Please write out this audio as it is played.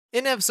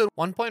In episode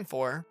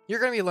 1.4, you're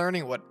going to be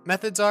learning what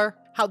methods are,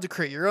 how to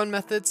create your own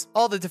methods,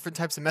 all the different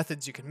types of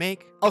methods you can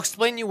make. I'll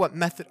explain you what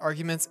method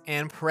arguments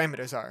and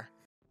parameters are.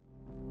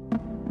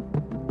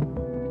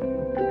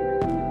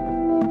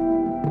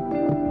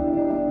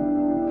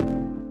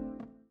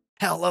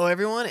 Hello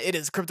everyone, it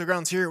is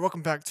CryptoGrounds here.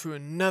 Welcome back to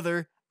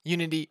another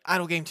Unity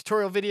idle game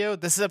tutorial video.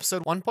 This is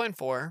episode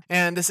 1.4,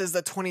 and this is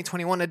the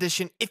 2021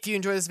 edition. If you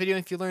enjoyed this video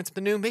and if you learned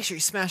something new, make sure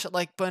you smash that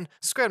like button,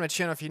 subscribe to my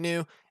channel if you're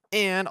new,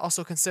 and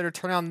also consider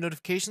turning on the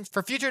notifications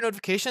for future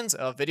notifications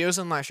of videos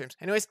and live streams.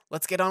 Anyways,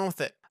 let's get on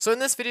with it. So in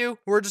this video,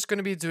 we're just going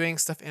to be doing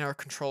stuff in our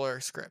controller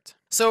script.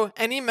 So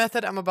any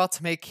method I'm about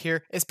to make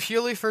here is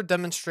purely for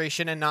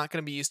demonstration and not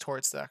going to be used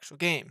towards the actual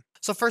game.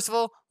 So first of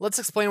all, let's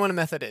explain what a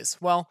method is.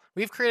 Well,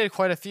 we've created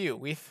quite a few.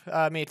 We've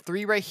made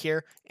 3 right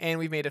here, and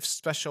we've made a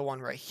special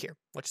one right here,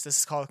 which this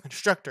is called a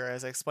constructor,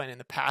 as I explained in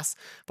the past.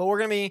 But we're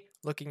going to be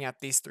looking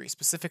at these 3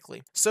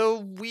 specifically. So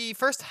we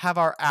first have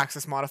our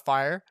access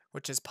modifier,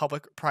 which is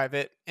public,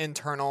 private,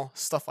 internal,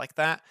 stuff like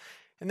that.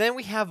 And then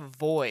we have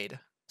void.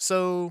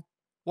 So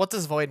what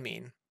does void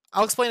mean?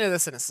 I'll explain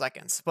this in a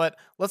second, but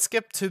let's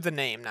skip to the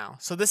name now.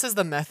 So this is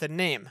the method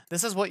name.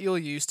 This is what you'll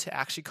use to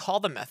actually call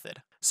the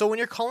method. So when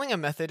you're calling a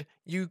method,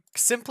 you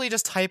simply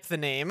just type the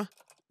name,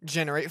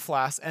 generate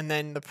Flask, and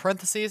then the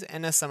parentheses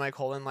and a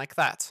semicolon like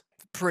that.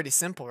 Pretty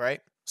simple,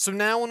 right? So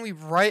now when we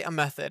write a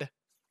method,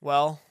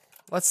 well,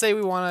 let's say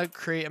we want to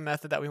create a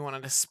method that we want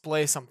to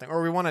display something,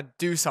 or we want to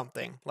do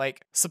something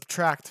like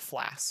subtract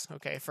Flask,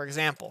 okay, for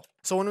example.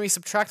 So when we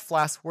subtract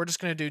Flask, we're just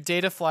going to do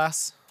data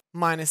Flask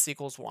minus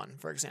equals 1,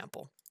 for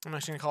example. I'm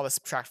actually going to call this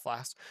subtract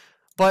Flask.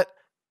 But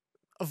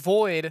a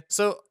void,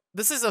 so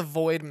this is a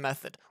void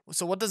method.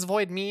 So what does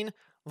void mean?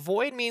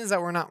 Void means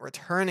that we're not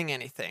returning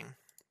anything.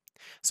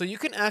 So you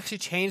can actually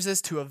change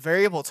this to a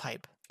variable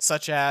type,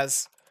 such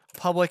as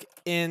public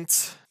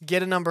int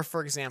get a number,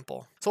 for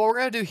example. So what we're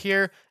going to do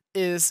here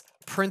is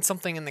print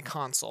something in the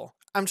console.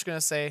 I'm just going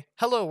to say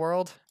hello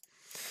world.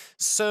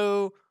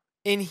 So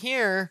in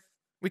here,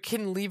 we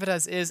can leave it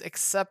as is,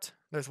 except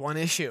there's one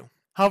issue.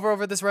 Hover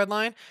over this red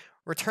line,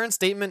 return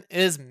statement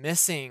is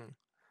missing.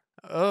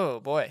 Oh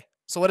boy.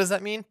 So what does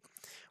that mean?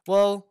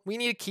 Well, we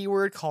need a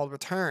keyword called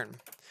return.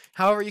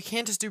 However, you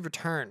can't just do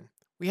return.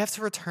 We have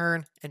to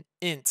return an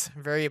int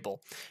variable.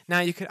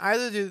 Now you can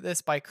either do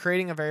this by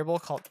creating a variable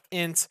called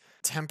int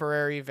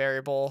temporary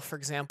variable, for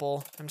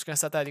example. I'm just going to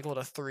set that equal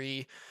to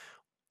 3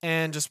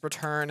 and just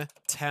return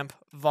temp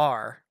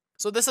var.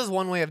 So this is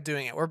one way of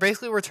doing it. We're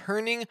basically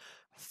returning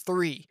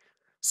 3.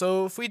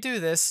 So if we do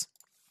this,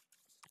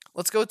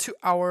 let's go to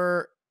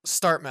our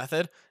start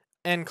method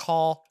and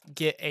call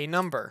get a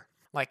number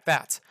like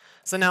that.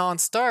 So now on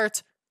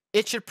start,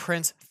 it should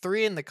print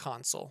 3 in the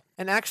console.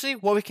 And actually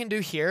what we can do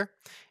here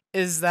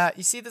is that,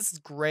 you see this is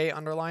gray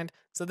underlined?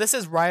 So this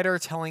is writer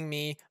telling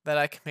me that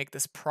I can make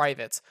this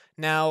private.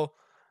 Now,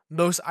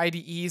 most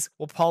IDEs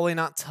will probably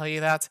not tell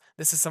you that.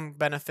 This is some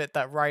benefit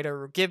that writer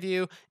will give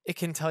you. It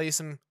can tell you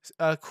some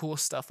cool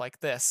stuff like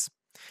this.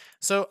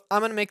 So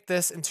I'm going to make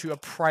this into a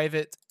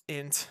private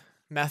int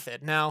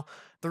method. Now,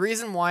 the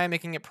reason why I'm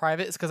making it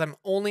private is because I'm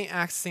only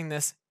accessing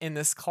this in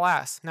this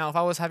class. Now, if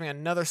I was having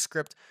another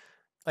script,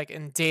 like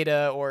in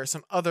data or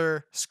some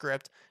other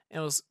script,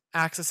 and it was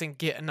accessing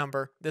get a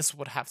number, this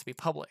would have to be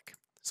public.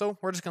 So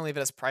we're just going to leave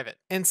it as private.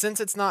 And since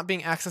it's not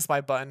being accessed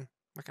by button,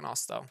 we can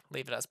also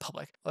leave it as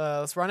public.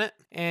 Let's run it.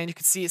 And you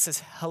can see it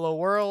says hello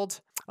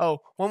world.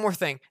 Oh, one more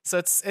thing. So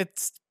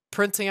it's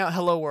printing out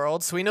hello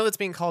world. So we know it's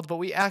being called, but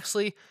we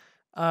actually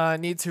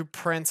need to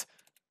print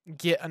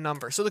get a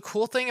number. So the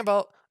cool thing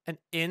about an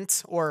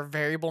int or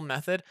variable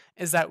method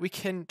is that we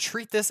can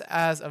treat this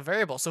as a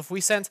variable. So if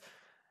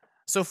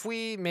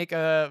we make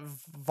a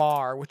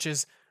var, which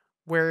is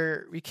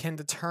where we can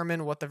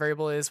determine what the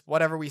variable is,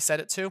 whatever we set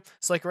it to.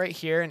 So like right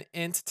here, an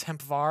int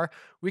temp var,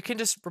 we can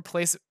just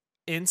replace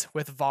int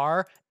with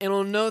var, and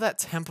we'll know that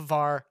temp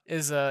var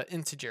is a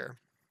integer.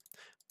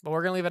 But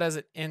we're gonna leave it as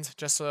an int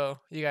just so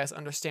you guys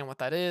understand what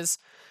that is.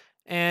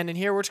 And in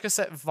here, we're just gonna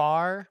set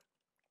var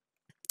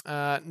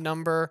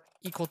number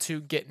equal to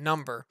get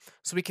number.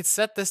 So we could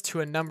set this to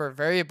a number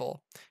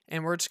variable,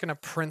 and we're just going to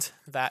print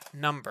that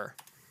number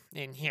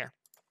in here.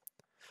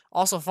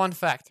 Also, fun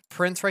fact,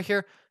 print right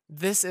here,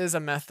 this is a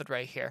method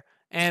right here,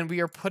 and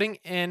we are putting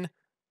in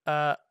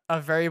a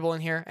variable in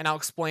here, and I'll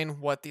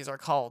explain what these are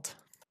called.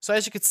 So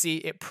as you can see,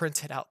 it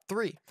printed out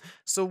 3.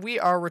 So we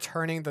are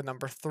returning the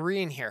number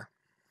 3 in here.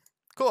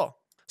 Cool.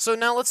 So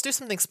now let's do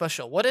something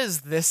special. What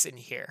is this in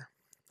here?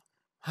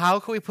 How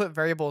can we put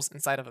variables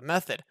inside of a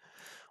method?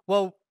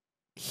 Well,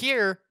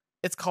 here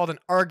it's called an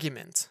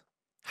argument.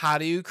 How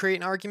do you create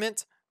an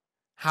argument?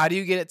 How do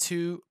you get it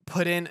to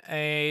put in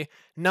a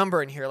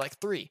number in here like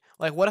 3?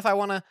 Like what if I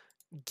want to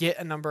get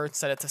a number and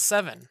set it to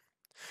 7?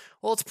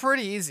 Well, it's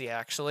pretty easy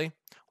actually.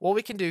 What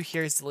we can do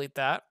here is delete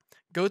that.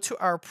 Go to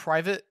our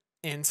private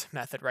int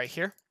method right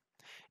here.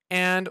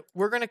 And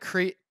we're going to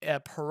create a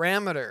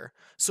parameter.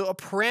 So a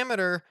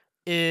parameter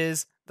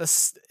is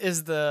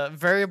the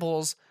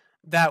variables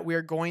that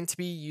we're going to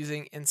be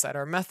using inside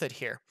our method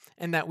here,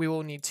 and that we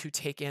will need to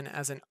take in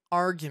as an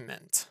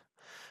argument.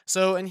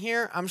 So in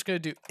here, I'm just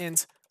going to do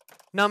int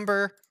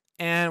number,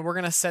 and we're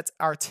going to set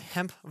our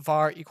temp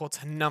var equal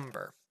to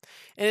number.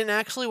 And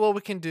actually what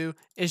we can do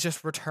is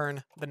just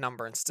return the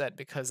number instead,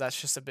 because that's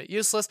just a bit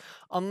useless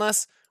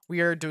unless we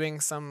are doing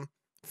some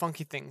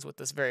funky things with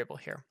this variable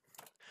here.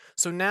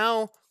 So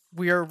now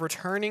we are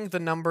returning the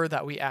number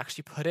that we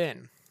actually put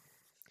in.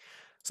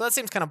 So that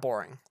seems kind of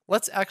boring.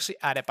 Let's actually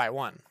add it by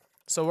 1.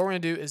 So what we're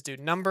going to do is do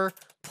number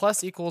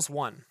plus equals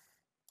 1,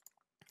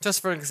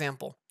 just for an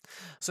example.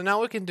 So now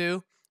what we can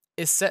do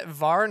is set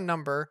var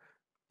number,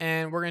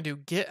 and we're going to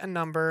do get a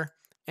number,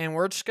 and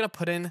we're just going to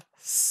put in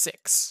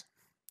 6.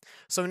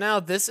 So now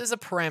this is a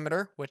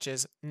parameter, which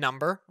is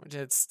number, which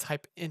is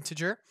type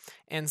integer,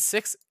 and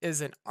 6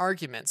 is an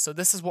argument. So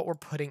this is what we're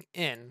putting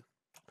in.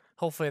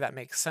 Hopefully that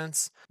makes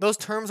sense. Those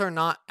terms are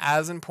not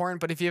as important,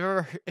 but if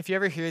you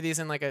ever hear these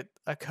in like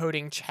a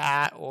coding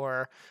chat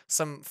or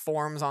some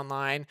forums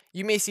online,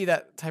 you may see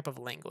that type of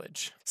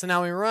language. So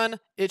now we run,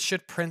 it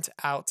should print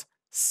out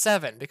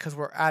 7 because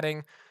we're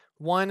adding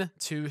 1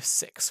 to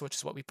 6, which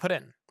is what we put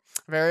in.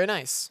 Very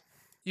nice.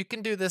 You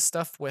can do this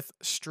stuff with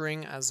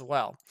string as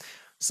well.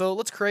 So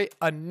let's create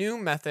a new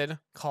method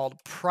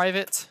called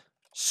private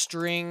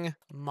string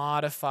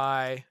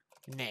modify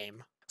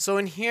name. So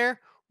in here,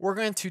 we're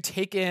going to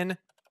take in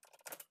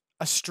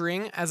a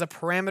string as a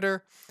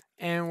parameter,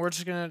 and we're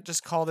just going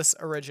to call this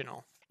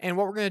original. And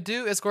what we're going to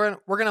do is we're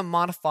going to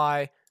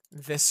modify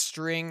this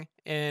string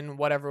in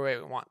whatever way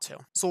we want to.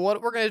 So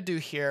what we're going to do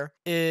here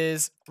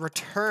is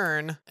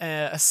return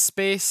a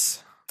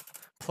space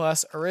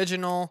plus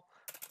original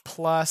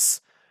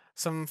plus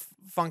some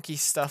funky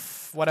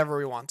stuff, whatever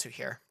we want to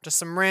here. Just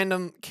some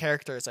random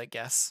characters, I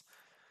guess.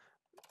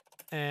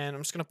 And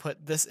I'm just going to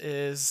put this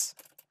is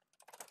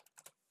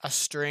a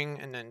string,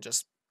 and then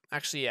just,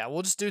 actually, yeah,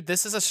 we'll just do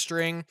this is a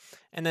string,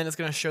 and then it's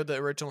going to show the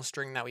original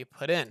string that we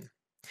put in.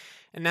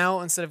 And now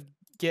instead of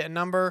get a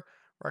number,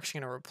 we're actually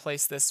going to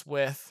replace this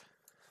with,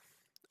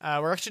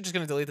 we're actually just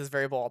going to delete this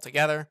variable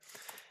altogether.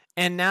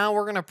 And now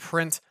we're going to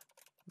print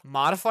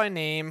modify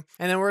name,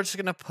 and then we're just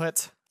going to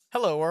put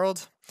hello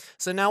world.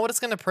 So now what it's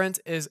going to print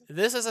is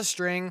this is a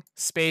string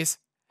space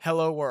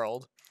hello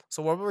world.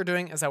 So what we're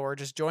doing is that we're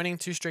just joining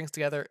two strings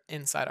together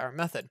inside our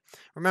method.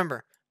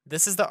 Remember,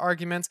 this is the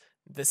argument,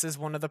 this is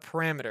one of the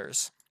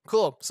parameters.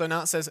 Cool, so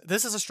now it says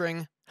this is a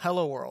string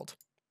hello world.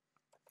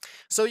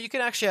 So you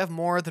can actually have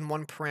more than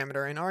one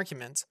parameter in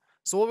argument.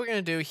 So what we're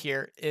going to do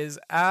here is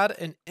add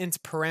an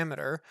int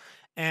parameter,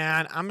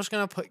 and I'm just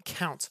going to put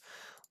count.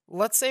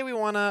 Let's say we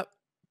want to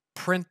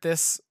print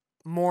this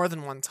more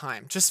than one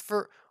time, just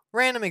for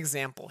random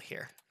example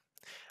here.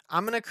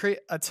 I'm just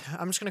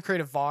going to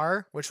create a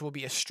var, which will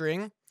be a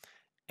string,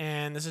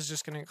 and this is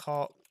just going to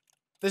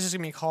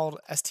be called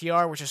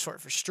str, which is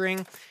short for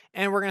string,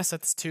 and we're going to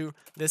set this to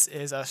this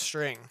is a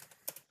string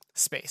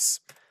space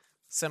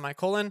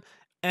semicolon,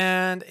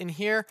 and in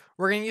here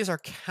we're going to use our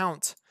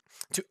count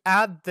to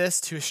add this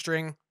to a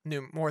string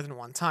more than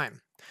one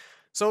time.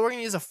 So we're going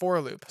to use a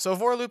for loop. So a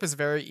for loop is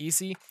very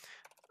easy.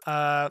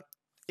 It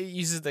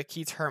uses the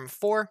key term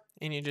for,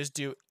 and you just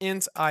do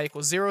int I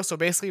equals 0. So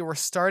basically we're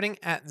starting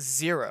at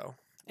 0,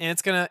 and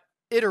it's going to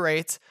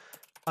iterate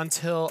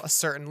until a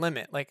certain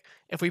limit. Like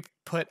if we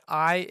put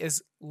I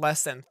is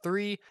less than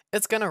 3,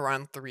 it's going to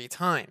run 3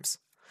 times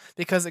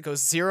because it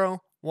goes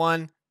 0,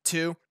 1,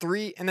 2,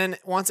 3, and then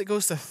once it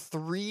goes to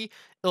 3,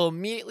 it'll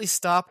immediately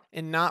stop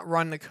and not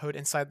run the code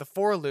inside the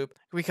for loop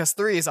because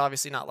 3 is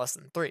obviously not less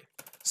than 3.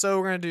 So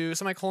we're going to do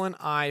semicolon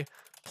I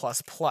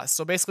plus plus.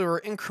 So basically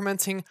we're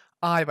incrementing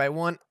I by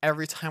 1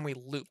 every time we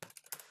loop.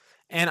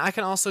 And I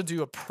can also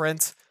do a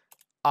print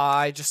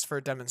I just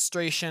for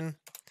demonstration.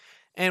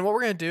 And what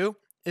we're going to do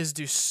is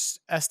do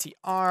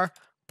str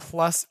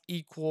plus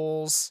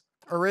equals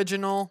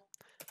original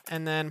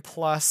and then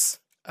plus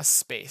a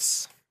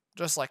space,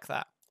 just like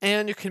that.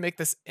 And you can make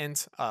this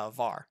int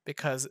var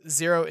because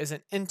 0 is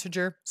an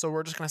integer, so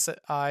we're just going to set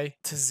I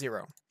to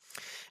 0.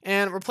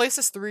 And replace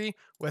this 3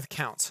 with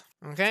count,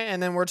 okay?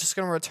 And then we're just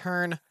going to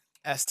return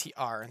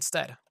str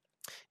instead.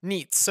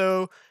 Neat.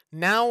 So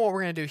now what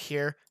we're going to do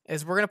here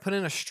is we're going to put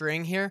in a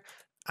string here.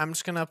 I'm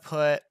just going to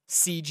put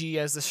cg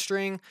as the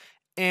string,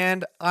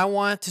 and I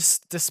want it to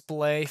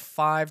display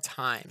 5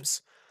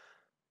 times.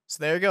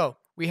 So there you go.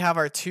 We have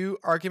our 2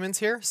 arguments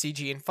here,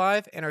 cg and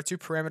 5, and our 2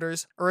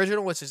 parameters,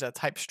 original, which is a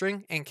type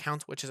string, and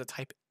count, which is a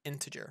type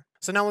integer.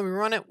 So now when we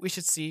run it, we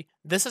should see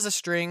this is a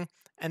string,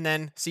 and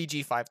then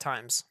cg 5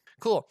 times.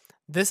 Cool.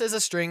 This is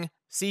a string,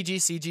 cg,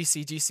 cg,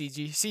 cg,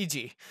 cg,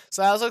 cg.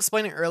 So as I was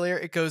explaining earlier,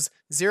 it goes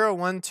 0,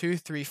 1, 2,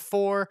 3,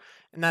 4,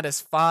 and that is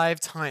 5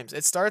 times.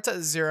 It starts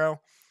at 0,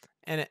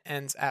 and it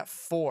ends at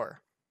 4.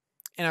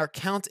 And our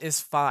count is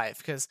 5,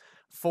 because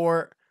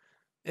 4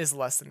 is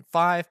less than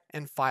 5,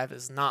 and 5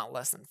 is not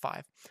less than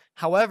 5.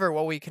 However,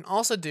 what we can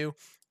also do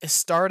is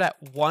start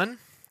at 1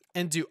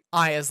 and do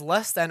I is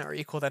less than or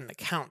equal than the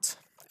count.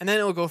 And then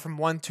it will go from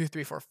 1, 2,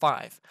 3, 4,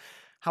 5.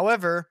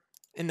 However,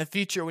 in the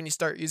future, when you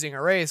start using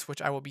arrays,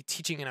 which I will be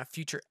teaching in a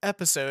future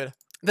episode,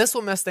 this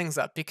will mess things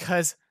up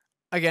because,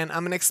 again,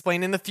 I'm going to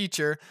explain in the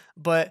future,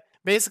 but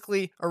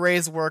basically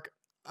arrays work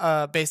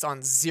based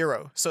on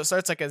 0. So it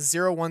starts like a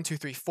 0, 1, 2,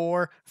 3,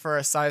 4 for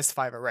a size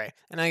 5 array.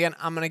 And again,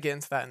 I'm going to get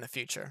into that in the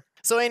future.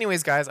 So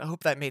anyways, guys, I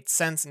hope that made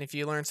sense. And if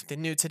you learned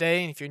something new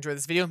today, and if you enjoyed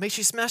this video, make sure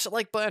you smash that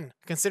like button.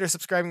 Consider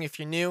subscribing if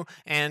you're new,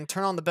 and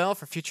turn on the bell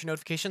for future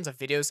notifications of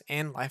videos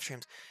and live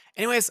streams.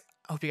 Anyways,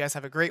 I hope you guys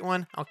have a great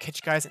one. I'll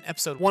catch you guys in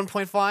episode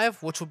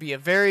 1.5, which will be a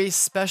very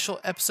special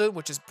episode,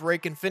 which is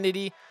Break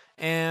Infinity,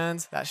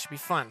 and that should be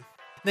fun.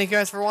 Thank you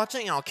guys for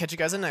watching, and I'll catch you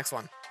guys in the next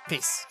one.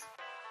 Peace.